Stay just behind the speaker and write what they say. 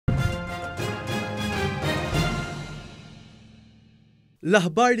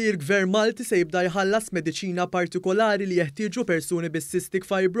L-aħbar li l-Gvern Malti se jibda jħallas mediċina partikolari li jeħtieġu persuni bis-Cystic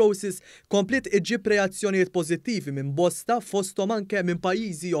Fibrosis komplet iġġib reazzjonijiet pożittivi minn bosta fosthom anke minn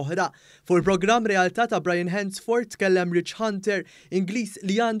pajjiżi oħra. Fuq il-programm realtà ta' Brian Handsford tkellem Hunter Ingliż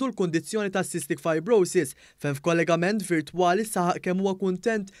li għandu l-kundizzjoni tas-Cystic Fibrosis fejn f'kollegament virtwali saħaq kemm huwa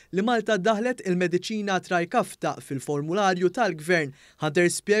kuntent li Malta daħlet il-mediċina trajkafta fil-formularju tal-Gvern. Hunter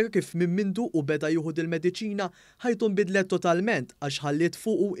spjega kif minn mindu u beda jieħu il-mediċina ħajtu nbidlet totalment għax ħalliet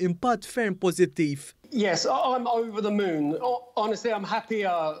fuqu impatt ferm pożittiv. Yes, I'm over the moon. Honestly, I'm happier,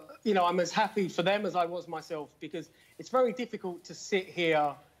 I'm as happy for them as I was myself, because it's very difficult to sit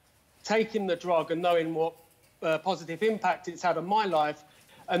here taking the drug and knowing what positive impact it's had on my life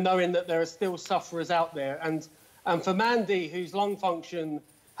and knowing that there are still sufferers out there. And for Mandy, whose lung function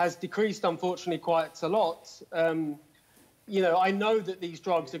has decreased, unfortunately, quite a lot, I know that these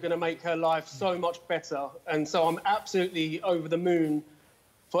drugs are going to make her life so much better. And so I'm absolutely over the moon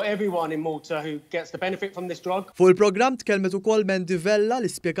for everyone in Malta who gets the benefit from this drug. Fuq il-programm tkellmet ukoll Mandy li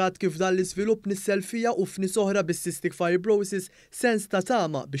spjegat kif dan l-iżvilupp nissel fija u f'nies oħra bis-Cystic Fibrosis sens ta'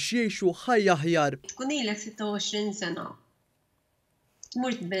 Tama biex jgħixu ħajja aħjar. Tkun ilek 26 sena.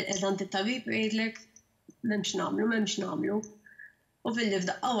 Murt b'eżant it-tabib jgħidlek m'hemmx nagħmlu. U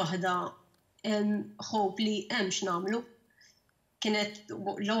fil-fdaqqa waħda ħob li hemmx nagħmlu. Kienet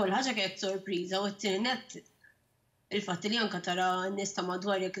l-ewwel ħaġa kienet sorpriża u t-tieni nett il-fatt li anke tara n-nies ta'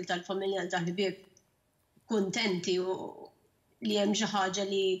 madwar jekk tal-familja tal-ħbieb kuntenti u li hemm xi ħaġa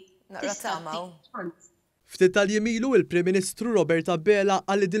li Ftit tal-jemilu il-Prim Ministru Roberta Bela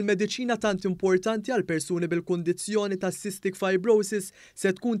qal li dil-mediċina tant importanti għal persuni bil-kundizzjoni tas-Cystic Fibrosis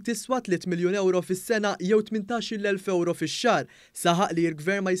se tkun tiswa 3 miljun euro fis-sena jew 18,000 euro fix-xahar. Saħaq li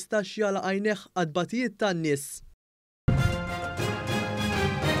l-Gvern ma jistax jagħlaq għajnejh għad-bagħtijiet tan-nies.